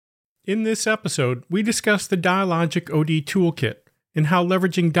In this episode, we discuss the Dialogic OD Toolkit and how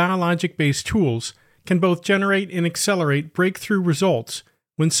leveraging dialogic-based tools can both generate and accelerate breakthrough results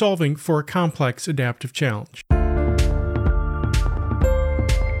when solving for a complex adaptive challenge.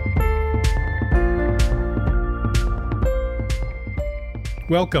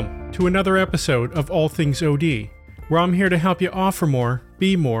 Welcome to another episode of All Things OD, where I'm here to help you offer more,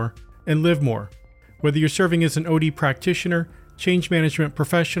 be more, and live more, whether you're serving as an OD practitioner, change management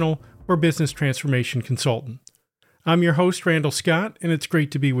professional, or business transformation consultant. I'm your host, Randall Scott, and it's great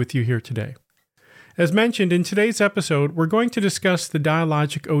to be with you here today. As mentioned, in today's episode, we're going to discuss the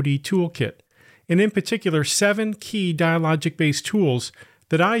Dialogic OD Toolkit, and in particular, 7 key dialogic-based tools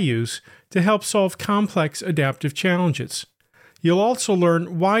that I use to help solve complex adaptive challenges. You'll also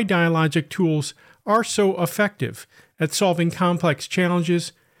learn why dialogic tools are so effective at solving complex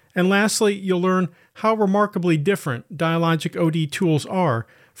challenges, and lastly, you'll learn how remarkably different Dialogic OD tools are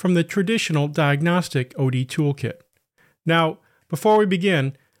from the traditional Diagnostic OD Toolkit. Now, before we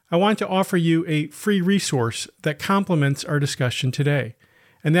begin, I want to offer you a free resource that complements our discussion today,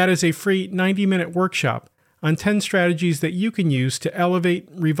 and that is a free 90-minute workshop on 10 strategies that you can use to elevate,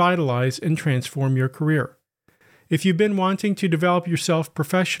 revitalize, and transform your career. If you've been wanting to develop yourself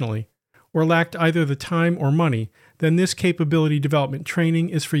professionally, or lacked either the time or money, then this capability development training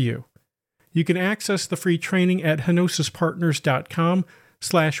is for you. You can access the free training at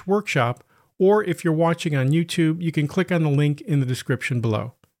henosispartners.com/workshop, or if you're watching on YouTube, you can click on the link in the description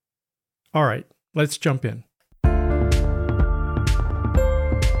below. All right, let's jump in.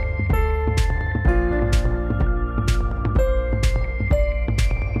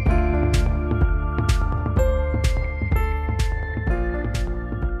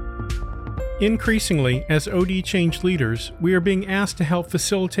 Increasingly, as OD change leaders, we are being asked to help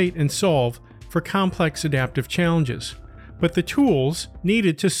facilitate and solve for complex adaptive challenges. But the tools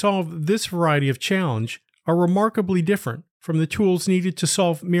needed to solve this variety of challenge are remarkably different from the tools needed to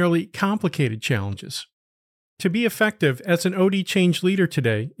solve merely complicated challenges. To be effective as an OD change leader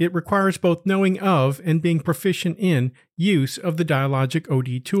today, it requires both knowing of and being proficient in use of the Dialogic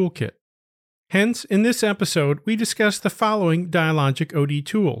OD Toolkit. Hence, in this episode, we discuss the following Dialogic OD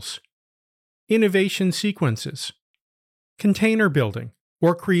tools: innovation sequences, container building,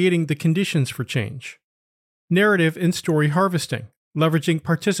 or creating the conditions for change, narrative and story harvesting, leveraging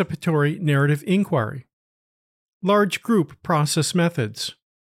participatory narrative inquiry, large group process methods,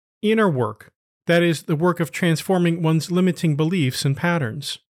 inner work, that is, the work of transforming one's limiting beliefs and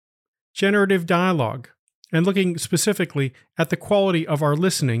patterns, generative dialogue, and looking specifically at the quality of our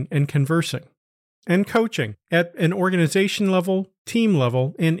listening and conversing, and coaching at an organization level, team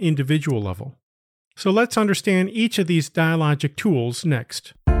level, and individual level. So let's understand each of these dialogic tools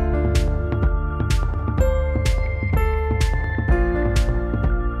next.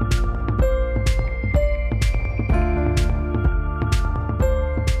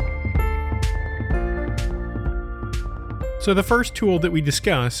 So the first tool that we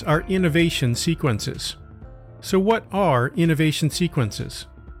discuss are innovation sequences. So what are innovation sequences?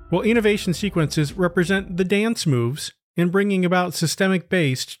 Well, innovation sequences represent the dance moves in bringing about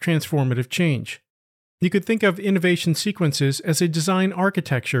systemic-based transformative change. You could think of innovation sequences as a design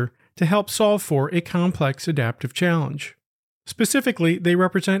architecture to help solve for a complex adaptive challenge. Specifically, they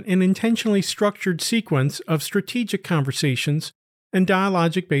represent an intentionally structured sequence of strategic conversations and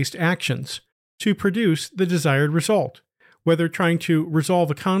dialogic-based actions to produce the desired result, whether trying to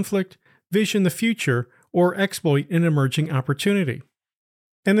resolve a conflict, vision the future, or exploit an emerging opportunity.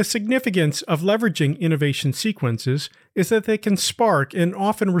 And the significance of leveraging innovation sequences is that they can spark and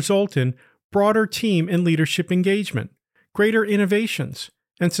often result in broader team and leadership engagement, greater innovations,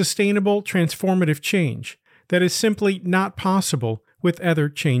 and sustainable transformative change that is simply not possible with other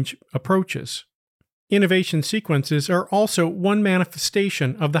change approaches. Innovation sequences are also one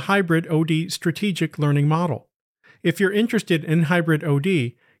manifestation of the hybrid OD strategic learning model. If you're interested in hybrid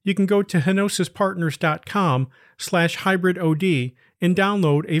OD, you can go to henosispartners.com/hybrid-OD and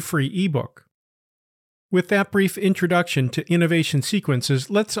download a free ebook. With that brief introduction to innovation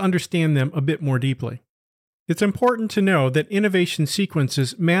sequences, let's understand them a bit more deeply. It's important to know that innovation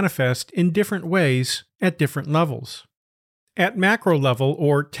sequences manifest in different ways at different levels. At macro level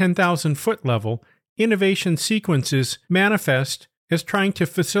or 10,000-foot level, innovation sequences manifest as trying to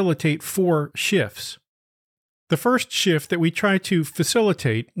facilitate 4 shifts. The first shift that we try to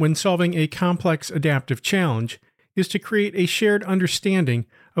facilitate when solving a complex adaptive challenge is to create a shared understanding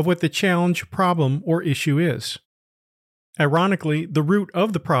of what the challenge, problem, or issue is. Ironically, the root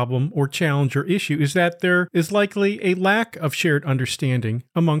of the problem or challenge or issue is that there is likely a lack of shared understanding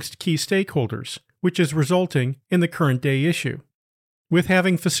amongst key stakeholders, which is resulting in the current day issue. With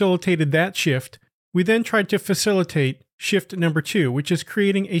having facilitated that shift, we then tried to facilitate shift number 2, which is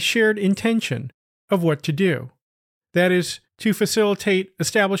creating a shared intention of what to do. That is, to facilitate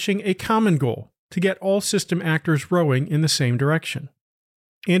establishing a common goal to get all system actors rowing in the same direction.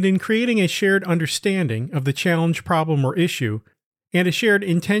 And in creating a shared understanding of the challenge, problem, or issue, and a shared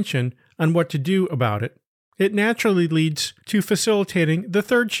intention on what to do about it, it naturally leads to facilitating the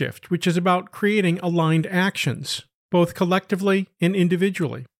third shift, which is about creating aligned actions, both collectively and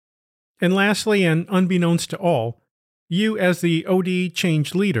individually. And lastly, and unbeknownst to all, you as the OD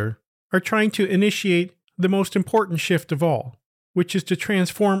change leader are trying to initiate the most important shift of all, which is to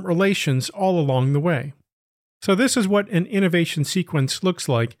transform relations all along the way. So this is what an innovation sequence looks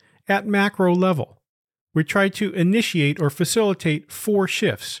like at macro level. We try to initiate or facilitate 4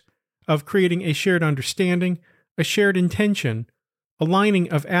 shifts of creating a shared understanding, a shared intention,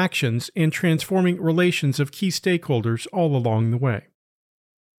 aligning of actions, and transforming relations of key stakeholders all along the way.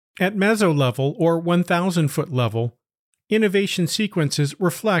 At meso level, or 1,000-foot level, innovation sequences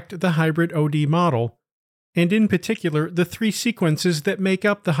reflect the hybrid OD model, and in particular the 3 sequences that make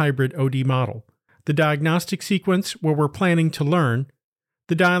up the hybrid OD model: the diagnostic sequence, where we're planning to learn,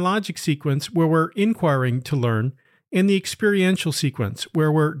 the dialogic sequence, where we're inquiring to learn, and the experiential sequence,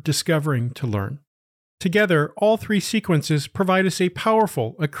 where we're discovering to learn. Together, all 3 sequences provide us a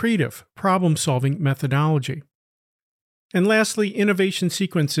powerful, accretive, problem-solving methodology. And lastly, innovation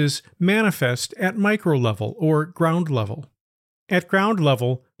sequences manifest at micro level or ground level. At ground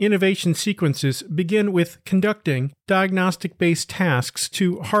level, innovation sequences begin with conducting diagnostic-based tasks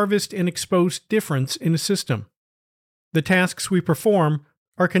to harvest and expose difference in a system. The tasks we perform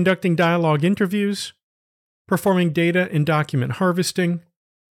are conducting dialogue interviews, performing data and document harvesting,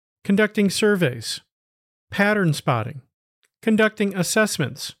 conducting surveys, pattern spotting, conducting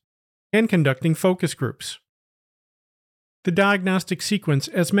assessments, and conducting focus groups. The diagnostic sequence,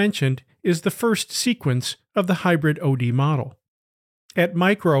 as mentioned, is the first sequence of the hybrid OD model. At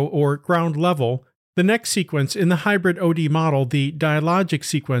micro or ground level, the next sequence in the hybrid OD model, the dialogic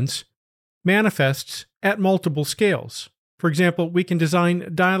sequence, manifests at multiple scales. For example, we can design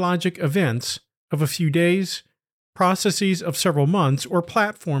dialogic events of a few days, processes of several months, or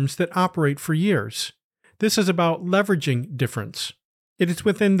platforms that operate for years. This is about leveraging difference. It is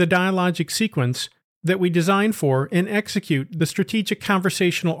within the dialogic sequence that we design for and execute the strategic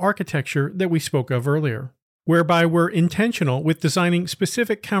conversational architecture that we spoke of earlier, whereby we're intentional with designing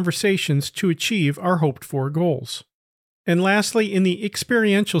specific conversations to achieve our hoped-for goals. And lastly, in the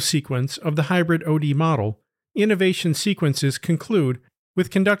experiential sequence of the hybrid OD model, innovation sequences conclude with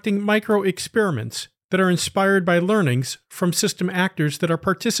conducting micro-experiments that are inspired by learnings from system actors that are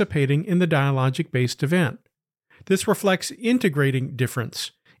participating in the dialogic-based event. This reflects integrating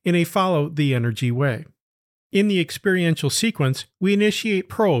difference in a follow-the-energy way. In the experiential sequence, we initiate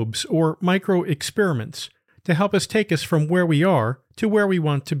probes or micro-experiments to help us take us from where we are to where we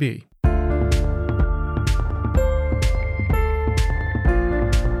want to be.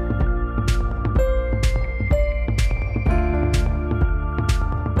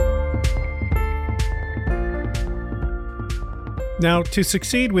 Now, to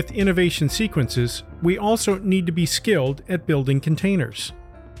succeed with innovation sequences, we also need to be skilled at building containers.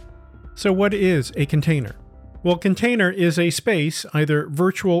 So what is a container? Well, container is a space, either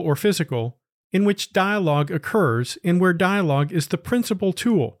virtual or physical, in which dialogue occurs and where dialogue is the principal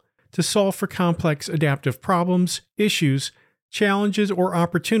tool to solve for complex adaptive problems, issues, challenges, or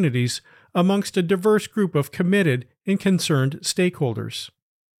opportunities amongst a diverse group of committed and concerned stakeholders.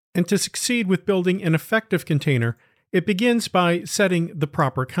 And to succeed with building an effective container, it begins by setting the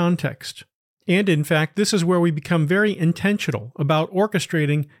proper context. And in fact, this is where we become very intentional about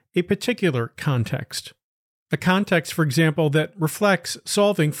orchestrating a particular context. A context, for example, that reflects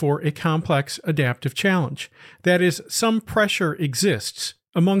solving for a complex adaptive challenge. That is, some pressure exists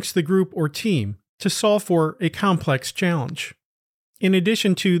amongst the group or team to solve for a complex challenge. In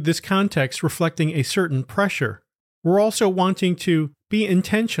addition to this context reflecting a certain pressure, we're also wanting to be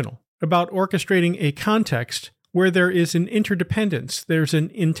intentional about orchestrating a context where there is an interdependence, there's an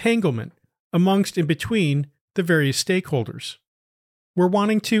entanglement amongst and between the various stakeholders. We're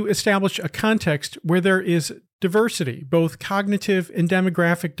wanting to establish a context where there is diversity, both cognitive and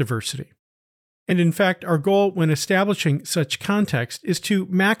demographic diversity. And in fact, our goal when establishing such context is to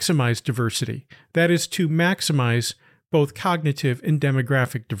maximize diversity, that is, to maximize both cognitive and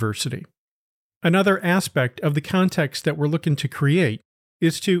demographic diversity. Another aspect of the context that we're looking to create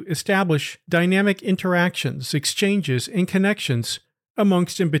is to establish dynamic interactions, exchanges, and connections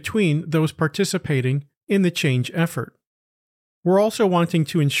amongst and between those participating in the change effort. We're also wanting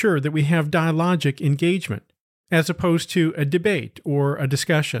to ensure that we have dialogic engagement, as opposed to a debate or a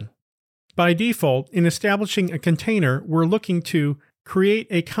discussion. By default, in establishing a container, we're looking to create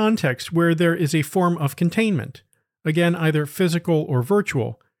a context where there is a form of containment, again, either physical or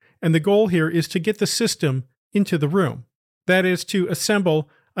virtual, and the goal here is to get the system into the room. That is, to assemble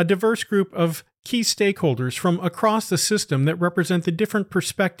a diverse group of key stakeholders from across the system that represent the different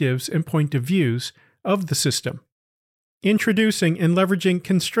perspectives and point of views of the system. Introducing and leveraging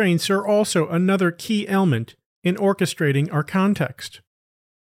constraints are also another key element in orchestrating our context.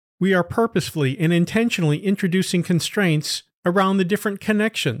 We are purposefully and intentionally introducing constraints around the different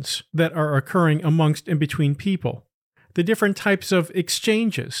connections that are occurring amongst and between people, the different types of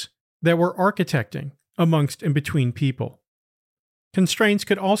exchanges that we're architecting amongst and between people. Constraints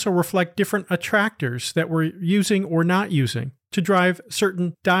could also reflect different attractors that we're using or not using to drive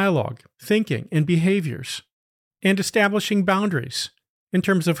certain dialogue, thinking, and behaviors, and establishing boundaries in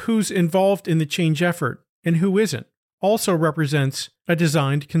terms of who's involved in the change effort and who isn't also represents a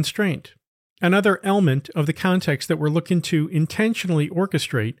designed constraint. Another element of the context that we're looking to intentionally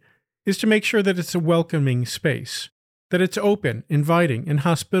orchestrate is to make sure that it's a welcoming space, that it's open, inviting, and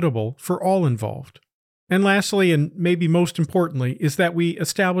hospitable for all involved. And lastly, and maybe most importantly, is that we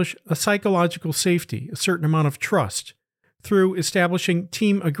establish a psychological safety, a certain amount of trust, through establishing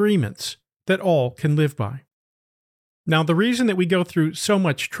team agreements that all can live by. Now, the reason that we go through so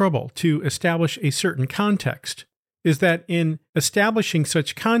much trouble to establish a certain context is that in establishing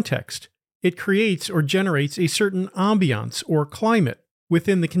such context, it creates or generates a certain ambiance or climate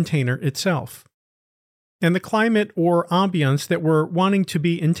within the container itself. And the climate or ambiance that we're wanting to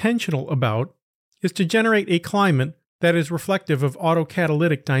be intentional about is to generate a climate that is reflective of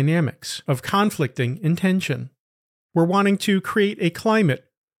autocatalytic dynamics, of conflicting intention. We're wanting to create a climate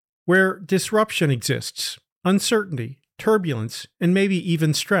where disruption exists, uncertainty, turbulence, and maybe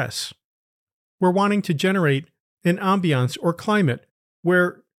even stress. We're wanting to generate an ambiance or climate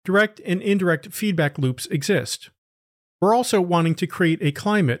where direct and indirect feedback loops exist. We're also wanting to create a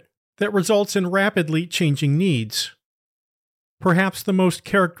climate that results in rapidly changing needs. Perhaps the most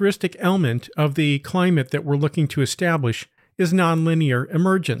characteristic element of the climate that we're looking to establish is nonlinear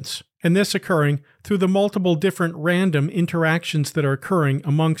emergence, and this occurring through the multiple different random interactions that are occurring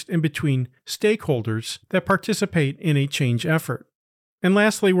amongst and between stakeholders that participate in a change effort. And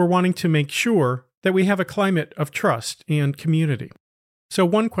lastly, we're wanting to make sure that we have a climate of trust and community. So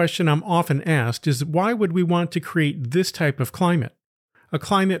one question I'm often asked is, why would we want to create this type of climate? A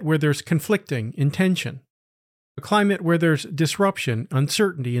climate where there's conflicting intention. A climate where there's disruption,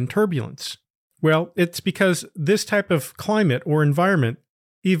 uncertainty, and turbulence. Well, it's because this type of climate or environment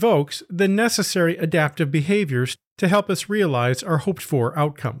evokes the necessary adaptive behaviors to help us realize our hoped-for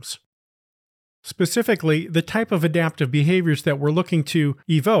outcomes. Specifically, the type of adaptive behaviors that we're looking to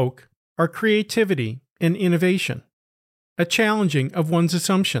evoke are creativity and innovation, a challenging of one's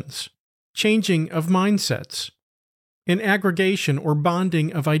assumptions, changing of mindsets, an aggregation or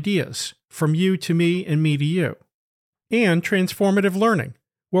bonding of ideas from you to me and me to you, and transformative learning,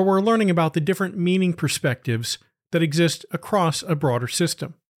 where we're learning about the different meaning perspectives that exist across a broader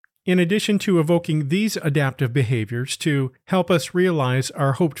system. In addition to evoking these adaptive behaviors to help us realize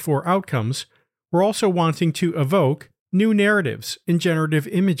our hoped-for outcomes, we're also wanting to evoke new narratives and generative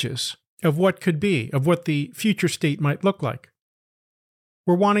images of what could be, of what the future state might look like.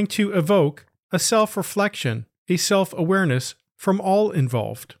 We're wanting to evoke a self-reflection, a self-awareness from all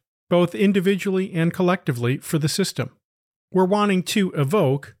involved, both individually and collectively for the system. We're wanting to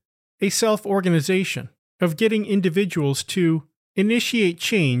evoke a self-organization of getting individuals to initiate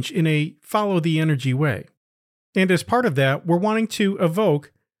change in a follow-the-energy way. And as part of that, we're wanting to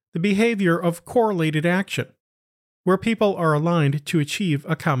evoke the behavior of correlated action, where people are aligned to achieve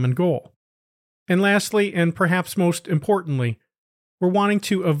a common goal. And lastly, and perhaps most importantly, we're wanting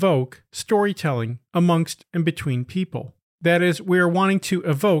to evoke storytelling amongst and between people. That is, we are wanting to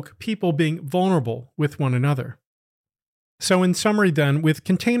evoke people being vulnerable with one another. So in summary then, with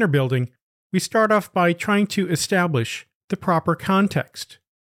container building, we start off by trying to establish the proper context.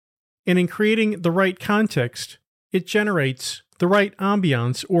 And in creating the right context, it generates the right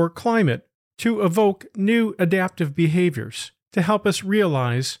ambiance or climate to evoke new adaptive behaviors to help us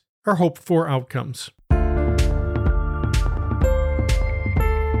realize our hoped-for outcomes.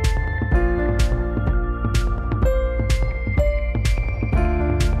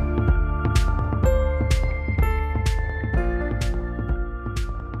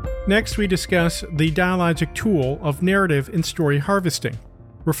 Next, we discuss the dialogic tool of narrative and story harvesting,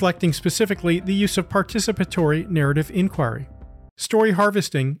 reflecting specifically the use of participatory narrative inquiry. Story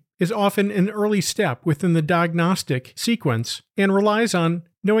harvesting is often an early step within the diagnostic sequence and relies on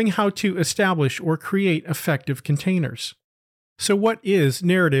knowing how to establish or create effective containers. So what is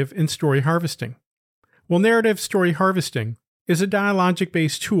narrative and story harvesting? Well, narrative story harvesting is a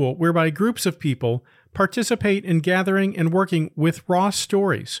dialogic-based tool whereby groups of people participate in gathering and working with raw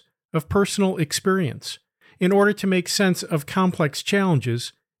stories of personal experience in order to make sense of complex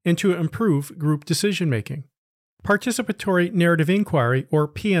challenges and to improve group decision-making. Participatory narrative inquiry, or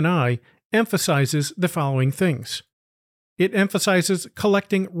P&I, emphasizes the following things. It emphasizes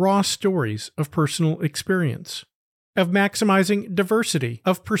collecting raw stories of personal experience, of maximizing diversity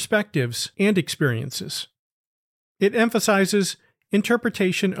of perspectives and experiences. It emphasizes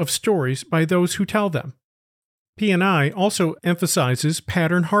interpretation of stories by those who tell them. P&I also emphasizes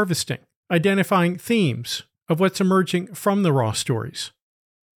pattern harvesting, identifying themes of what's emerging from the raw stories.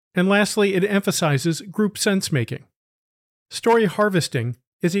 And lastly, it emphasizes group sense-making. Story harvesting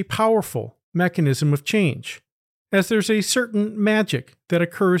is a powerful mechanism of change, as there's a certain magic that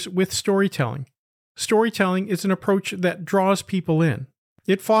occurs with storytelling. Storytelling is an approach that draws people in.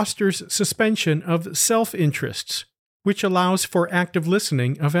 It fosters suspension of self-interests, which allows for active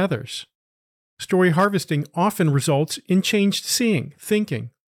listening of others. Story harvesting often results in changed seeing,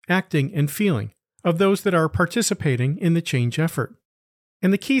 thinking, acting, and feeling of those that are participating in the change effort.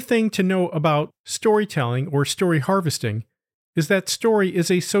 And the key thing to know about storytelling or story harvesting is that story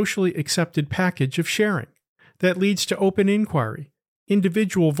is a socially accepted package of sharing that leads to open inquiry,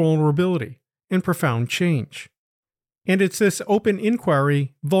 individual vulnerability, and profound change. And it's this open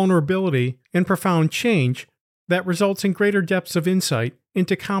inquiry, vulnerability, and profound change that results in greater depths of insight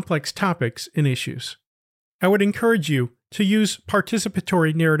into complex topics and issues. I would encourage you to use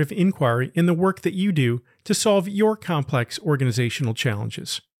participatory narrative inquiry in the work that you do to solve your complex organizational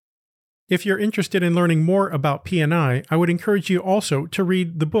challenges. If you're interested in learning more about P&I would encourage you also to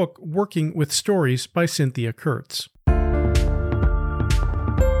read the book Working with Stories by Cynthia Kurtz.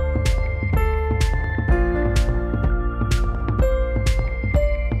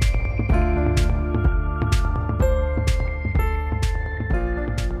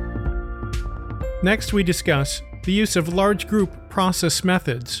 Next, we discuss the use of large group process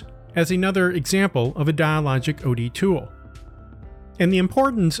methods as another example of a dialogic OD tool. And the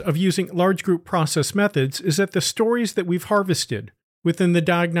importance of using large group process methods is that the stories that we've harvested within the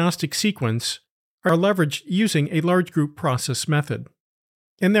diagnostic sequence are leveraged using a large group process method.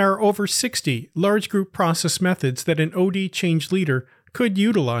 And there are over 60 large group process methods that an OD change leader could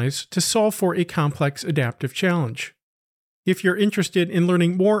utilize to solve for a complex adaptive challenge. If you're interested in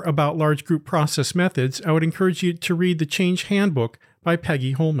learning more about large group process methods, I would encourage you to read the Change Handbook by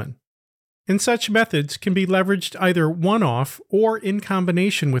Peggy Holman. And such methods can be leveraged either one-off or in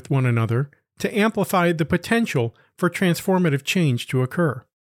combination with one another to amplify the potential for transformative change to occur.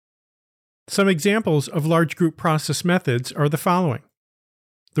 Some examples of large group process methods are the following: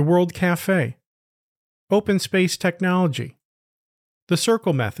 the World Cafe, Open Space Technology, the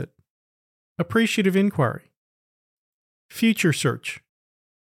Circle Method, Appreciative Inquiry, Future Search,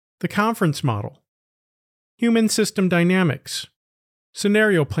 the Conference Model, Human System Dynamics,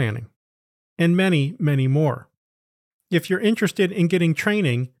 Scenario Planning, and many, many more. If you're interested in getting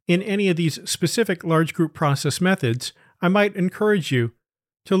training in any of these specific large group process methods, I might encourage you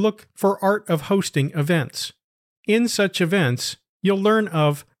to look for Art of Hosting events. In such events, you'll learn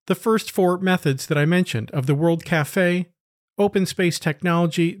of the first 4 methods that I mentioned of the World Cafe, Open Space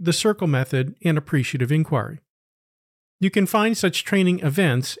Technology, the Circle Method, and Appreciative Inquiry. You can find such training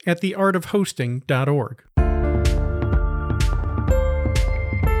events at theartofhosting.org.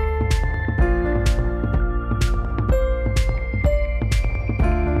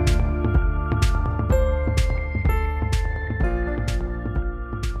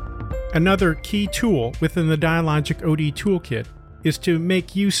 Another key tool within the Dialogic OD Toolkit is to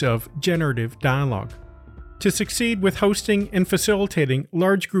make use of generative dialogue. To succeed with hosting and facilitating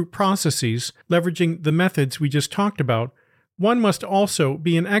large group processes leveraging the methods we just talked about, one must also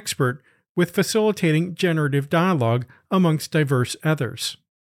be an expert with facilitating generative dialogue amongst diverse others.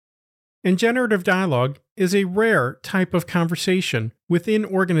 And generative dialogue is a rare type of conversation within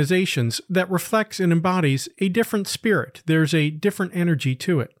organizations that reflects and embodies a different spirit. There's a different energy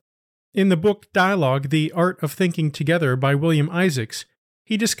to it. In the book Dialogue, The Art of Thinking Together by William Isaacs,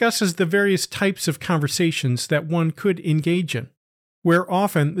 he discusses the various types of conversations that one could engage in, where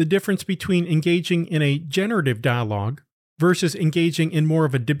often the difference between engaging in a generative dialogue versus engaging in more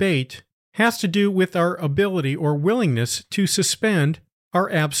of a debate has to do with our ability or willingness to suspend our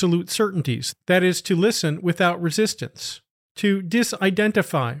absolute certainties, that is, to listen without resistance, to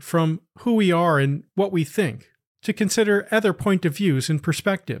disidentify from who we are and what we think, to consider other point of views and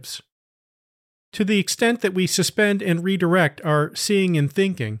perspectives. To the extent that we suspend and redirect our seeing and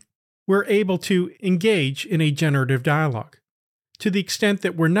thinking, we're able to engage in a generative dialogue. To the extent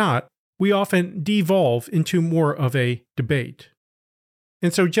that we're not, we often devolve into more of a debate.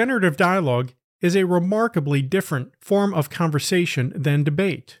 And so generative dialogue is a remarkably different form of conversation than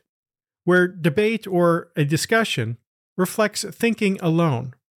debate, where debate or a discussion reflects thinking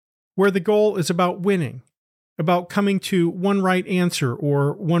alone, where the goal is about winning, about coming to one right answer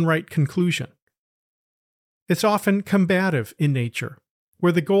or one right conclusion. It's often combative in nature,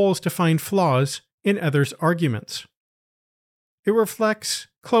 where the goal is to find flaws in others' arguments. It reflects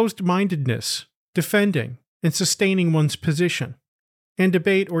closed-mindedness, defending and sustaining one's position, and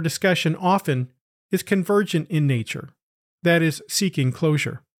debate or discussion often is convergent in nature, that is, seeking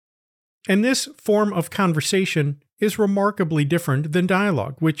closure. And this form of conversation is remarkably different than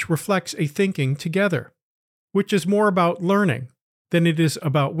dialogue, which reflects a thinking together, which is more about learning than it is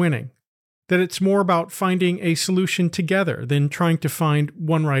about winning, that it's more about finding a solution together than trying to find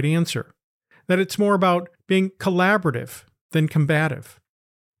one right answer, that it's more about being collaborative than combative,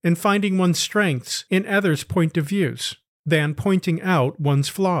 and finding one's strengths in others' point of views than pointing out one's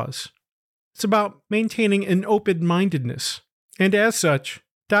flaws. It's about maintaining an open-mindedness, and as such,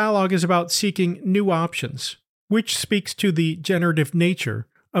 dialogue is about seeking new options, which speaks to the generative nature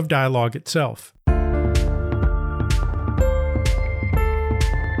of dialogue itself.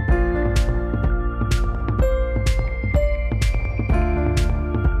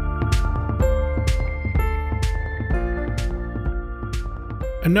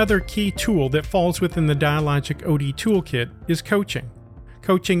 Another key tool that falls within the Dialogic OD Toolkit is coaching.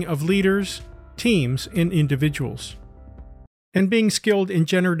 Coaching of leaders, teams, and individuals. And being skilled in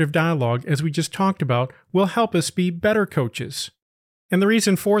generative dialogue, as we just talked about, will help us be better coaches. And the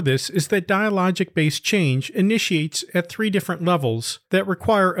reason for this is that dialogic-based change initiates at 3 different levels that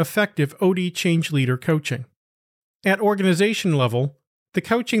require effective OD change leader coaching. At organization level, the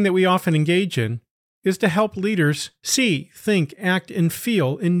coaching that we often engage in is to help leaders see, think, act, and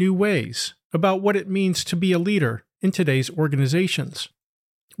feel in new ways about what it means to be a leader in today's organizations.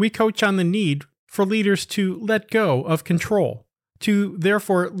 We coach on the need for leaders to let go of control, to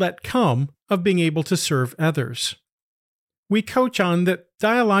therefore let come of being able to serve others. We coach on that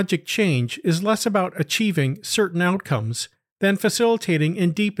dialogic change is less about achieving certain outcomes than facilitating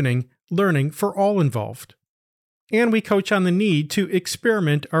and deepening learning for all involved. And we coach on the need to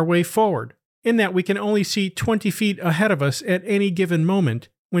experiment our way forward, in that we can only see 20 feet ahead of us at any given moment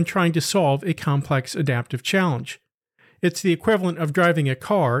when trying to solve a complex adaptive challenge. It's the equivalent of driving a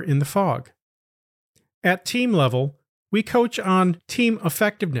car in the fog. At team level, we coach on team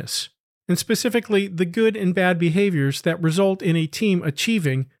effectiveness, and specifically the good and bad behaviors that result in a team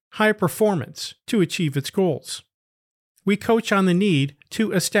achieving high performance to achieve its goals. We coach on the need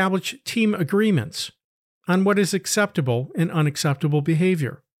to establish team agreements on what is acceptable and unacceptable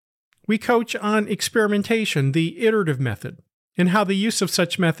behavior. We coach on experimentation, the iterative method, and how the use of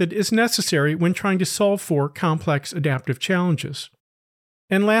such method is necessary when trying to solve for complex adaptive challenges.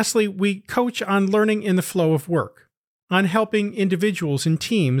 And lastly, we coach on learning in the flow of work, on helping individuals and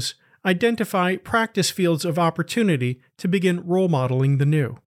teams identify practice fields of opportunity to begin role modeling the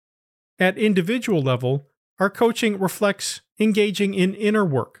new. At individual level, our coaching reflects engaging in inner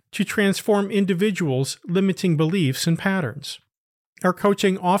work to transform individuals' limiting beliefs and patterns. Our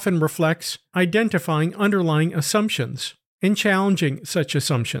coaching often reflects identifying underlying assumptions and challenging such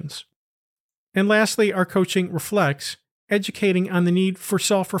assumptions. And lastly, our coaching reflects educating on the need for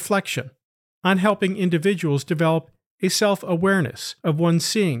self-reflection, on helping individuals develop a self-awareness of one's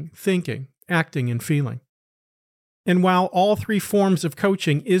seeing, thinking, acting, and feeling. And while all 3 forms of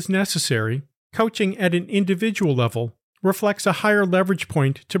coaching is necessary, coaching at an individual level reflects a higher leverage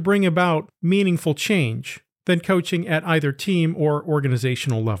point to bring about meaningful change than coaching at either team or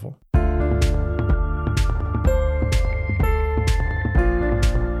organizational level.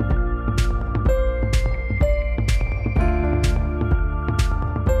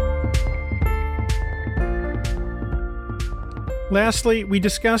 Lastly, we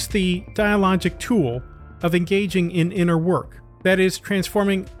discuss the dialogic tool of engaging in inner work, that is,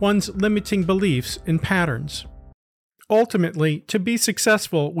 transforming one's limiting beliefs and patterns. Ultimately, to be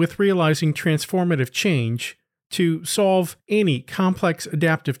successful with realizing transformative change, to solve any complex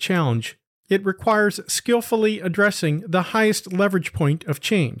adaptive challenge, it requires skillfully addressing the highest leverage point of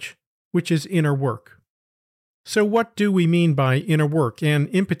change, which is inner work. So what do we mean by inner work, and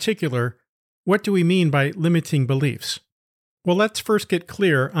in particular, what do we mean by limiting beliefs? Well, let's first get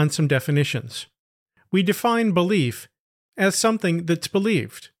clear on some definitions. We define belief as something that's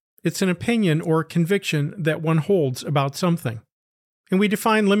believed. It's an opinion or conviction that one holds about something. and we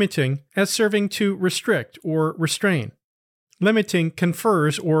define limiting as serving to restrict or restrain. Limiting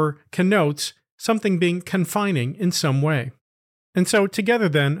confers or connotes something being confining in some way. And so together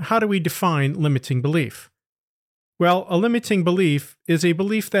then, how do we define limiting belief? Well, a limiting belief is a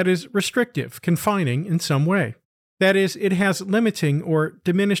belief that is restrictive, confining in some way. That is, it has limiting or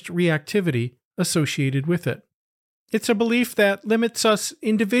diminished reactivity associated with it. It's a belief that limits us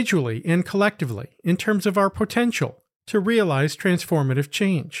individually and collectively in terms of our potential to realize transformative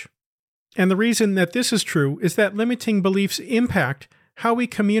change. And the reason that this is true is that limiting beliefs impact how we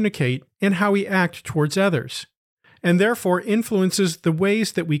communicate and how we act towards others, and therefore influences the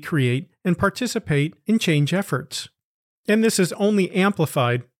ways that we create and participate in change efforts. And this is only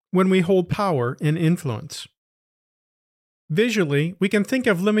amplified when we hold power and influence. Visually, we can think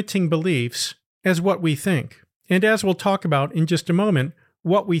of limiting beliefs as what we think. And as we'll talk about in just a moment,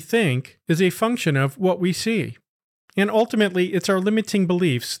 what we think is a function of what we see. And ultimately, it's our limiting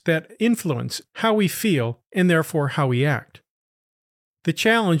beliefs that influence how we feel and therefore how we act. The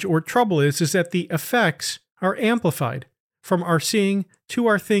challenge or trouble is that the effects are amplified from our seeing to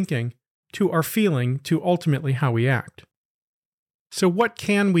our thinking to our feeling to ultimately how we act. So what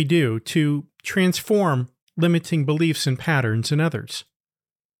can we do to transform limiting beliefs and patterns in others?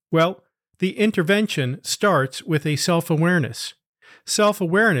 Well, the intervention starts with a self-awareness.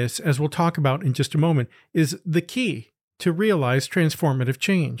 Self-awareness, as we'll talk about in just a moment, is the key to realize transformative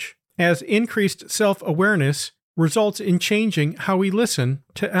change, as increased self-awareness results in changing how we listen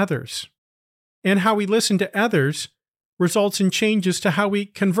to others. And how we listen to others results in changes to how we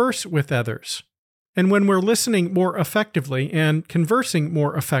converse with others. And when we're listening more effectively and conversing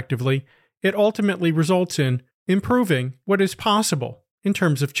more effectively, it ultimately results in improving what is possible in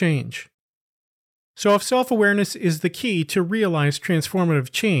terms of change. So if self-awareness is the key to realize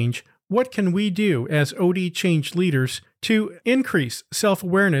transformative change, what can we do as OD change leaders to increase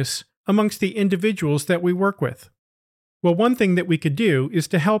self-awareness amongst the individuals that we work with? Well, one thing that we could do is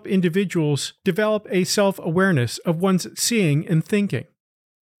to help individuals develop a self-awareness of one's seeing and thinking.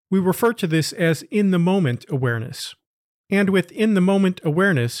 We refer to this as in-the-moment awareness. And with in-the-moment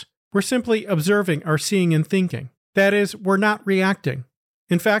awareness, we're simply observing our seeing and thinking. That is, we're not reacting.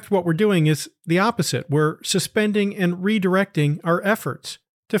 In fact, what we're doing is the opposite. We're suspending and redirecting our efforts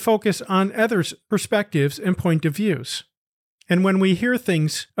to focus on others' perspectives and point of views. And when we hear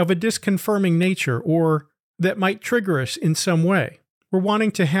things of a disconfirming nature or that might trigger us in some way, we're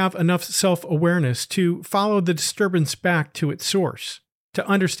wanting to have enough self-awareness to follow the disturbance back to its source, to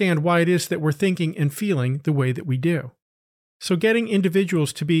understand why it is that we're thinking and feeling the way that we do. So getting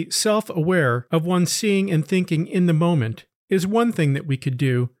individuals to be self-aware of one's seeing and thinking in the moment is one thing that we could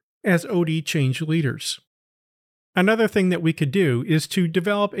do as OD change leaders. Another thing that we could do is to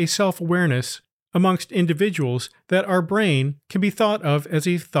develop a self-awareness amongst individuals that our brain can be thought of as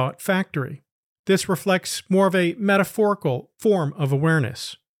a thought factory. This reflects more of a metaphorical form of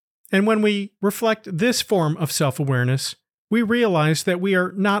awareness. And when we reflect this form of self-awareness, we realize that we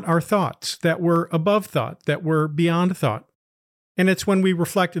are not our thoughts, that we're above thought, that we're beyond thought. And it's when we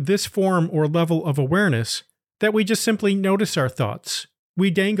reflect this form or level of awareness that we just simply notice our thoughts. We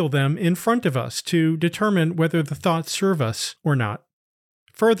dangle them in front of us to determine whether the thoughts serve us or not.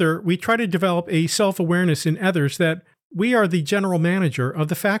 Further, we try to develop a self-awareness in others that we are the general manager of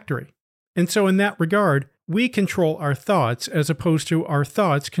the factory. And so in that regard, we control our thoughts as opposed to our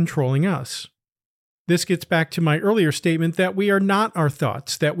thoughts controlling us. This gets back to my earlier statement that we are not our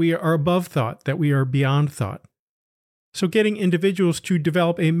thoughts, that we are above thought, that we are beyond thought. So getting individuals to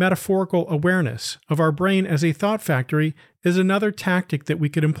develop a metaphorical awareness of our brain as a thought factory is another tactic that we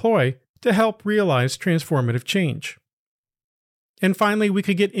could employ to help realize transformative change. And finally, we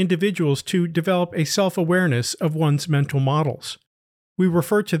could get individuals to develop a self-awareness of one's mental models. We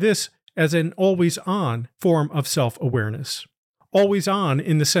refer to this as an always-on form of self-awareness. Always on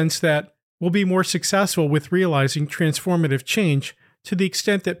in the sense that we'll be more successful with realizing transformative change to the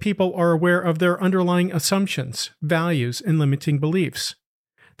extent that people are aware of their underlying assumptions, values, and limiting beliefs.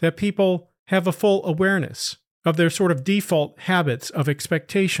 That people have a full awareness of their sort of default habits of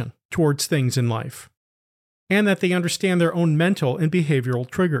expectation towards things in life. And that they understand their own mental and behavioral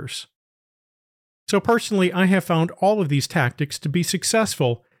triggers. So personally, I have found all of these tactics to be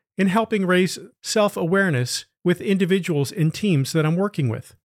successful in helping raise self-awareness with individuals and teams that I'm working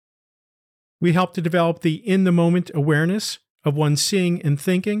with. We help to develop the in-the-moment awareness of one's seeing and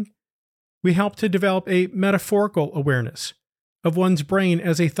thinking. We help to develop a metaphorical awareness of one's brain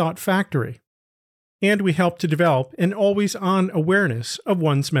as a thought factory. And we help to develop an always-on awareness of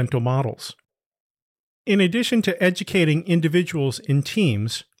one's mental models. In addition to educating individuals and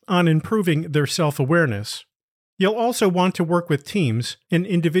teams on improving their self-awareness, You'll also want to work with teams and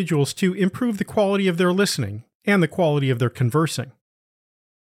individuals to improve the quality of their listening and the quality of their conversing.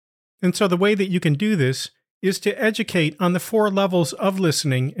 And so the way that you can do this is to educate on the 4 levels of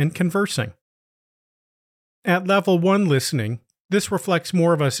listening and conversing. At level 1 listening, this reflects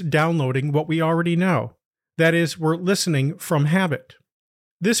more of us downloading what we already know. That is, we're listening from habit.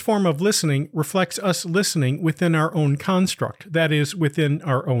 This form of listening reflects us listening within our own construct, that is, within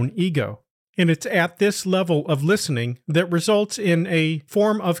our own ego. And it's at this level of listening that results in a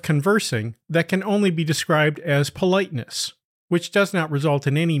form of conversing that can only be described as politeness, which does not result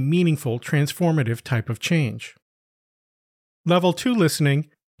in any meaningful transformative type of change. Level 2 listening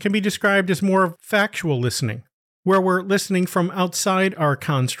can be described as more of factual listening, where we're listening from outside our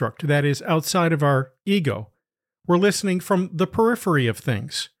construct, that is, outside of our ego. We're listening from the periphery of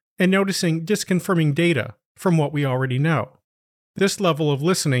things and noticing disconfirming data from what we already know. This level of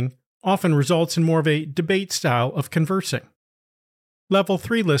listening often results in more of a debate style of conversing. Level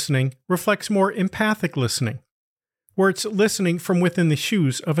 3 listening reflects more empathic listening, where it's listening from within the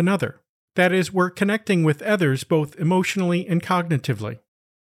shoes of another. That is, we're connecting with others both emotionally and cognitively.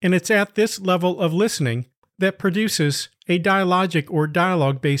 And it's at this level of listening that produces a dialogic or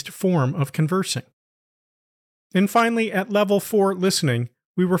dialogue-based form of conversing. And finally, at level 4 listening,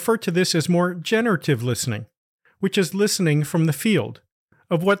 we refer to this as more generative listening, which is listening from the field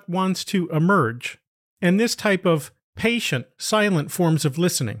of what wants to emerge. And this type of patient, silent forms of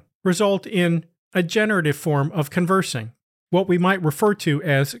listening result in a generative form of conversing, what we might refer to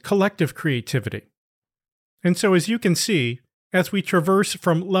as collective creativity. And so as you can see, as we traverse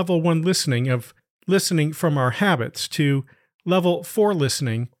from level 1 listening of listening from our habits to level 4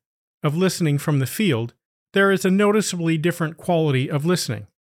 listening of listening from the field, there is a noticeably different quality of listening.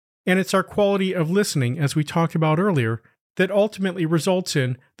 And it's our quality of listening, as we talked about earlier, that ultimately results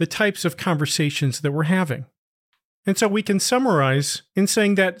in the types of conversations that we're having. And so we can summarize in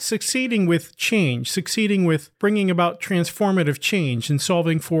saying that succeeding with change, succeeding with bringing about transformative change and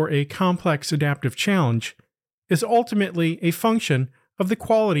solving for a complex adaptive challenge is ultimately a function of the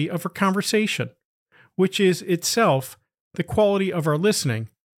quality of our conversation, which is itself the quality of our listening.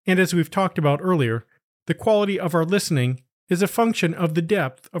 And as we've talked about earlier, the quality of our listening is a function of the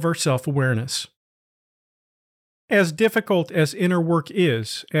depth of our self-awareness. As difficult as inner work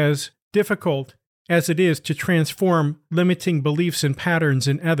is, as difficult as it is to transform limiting beliefs and patterns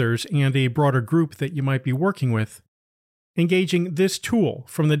in others and a broader group that you might be working with, engaging this tool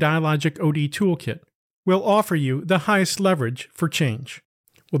from the Dialogic OD Toolkit will offer you the highest leverage for change.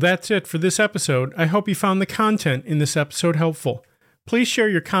 Well, that's it for this episode. I hope you found the content in this episode helpful. Please share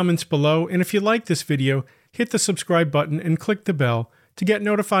your comments below, and if you like this video, hit the subscribe button and click the bell to get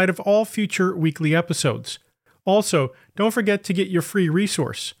notified of all future weekly episodes. Also, don't forget to get your free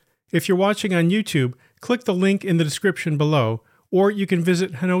resource. If you're watching on YouTube, click the link in the description below, or you can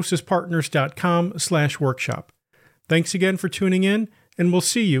visit henosispartners.com/workshop. Thanks again for tuning in, and we'll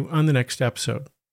see you on the next episode.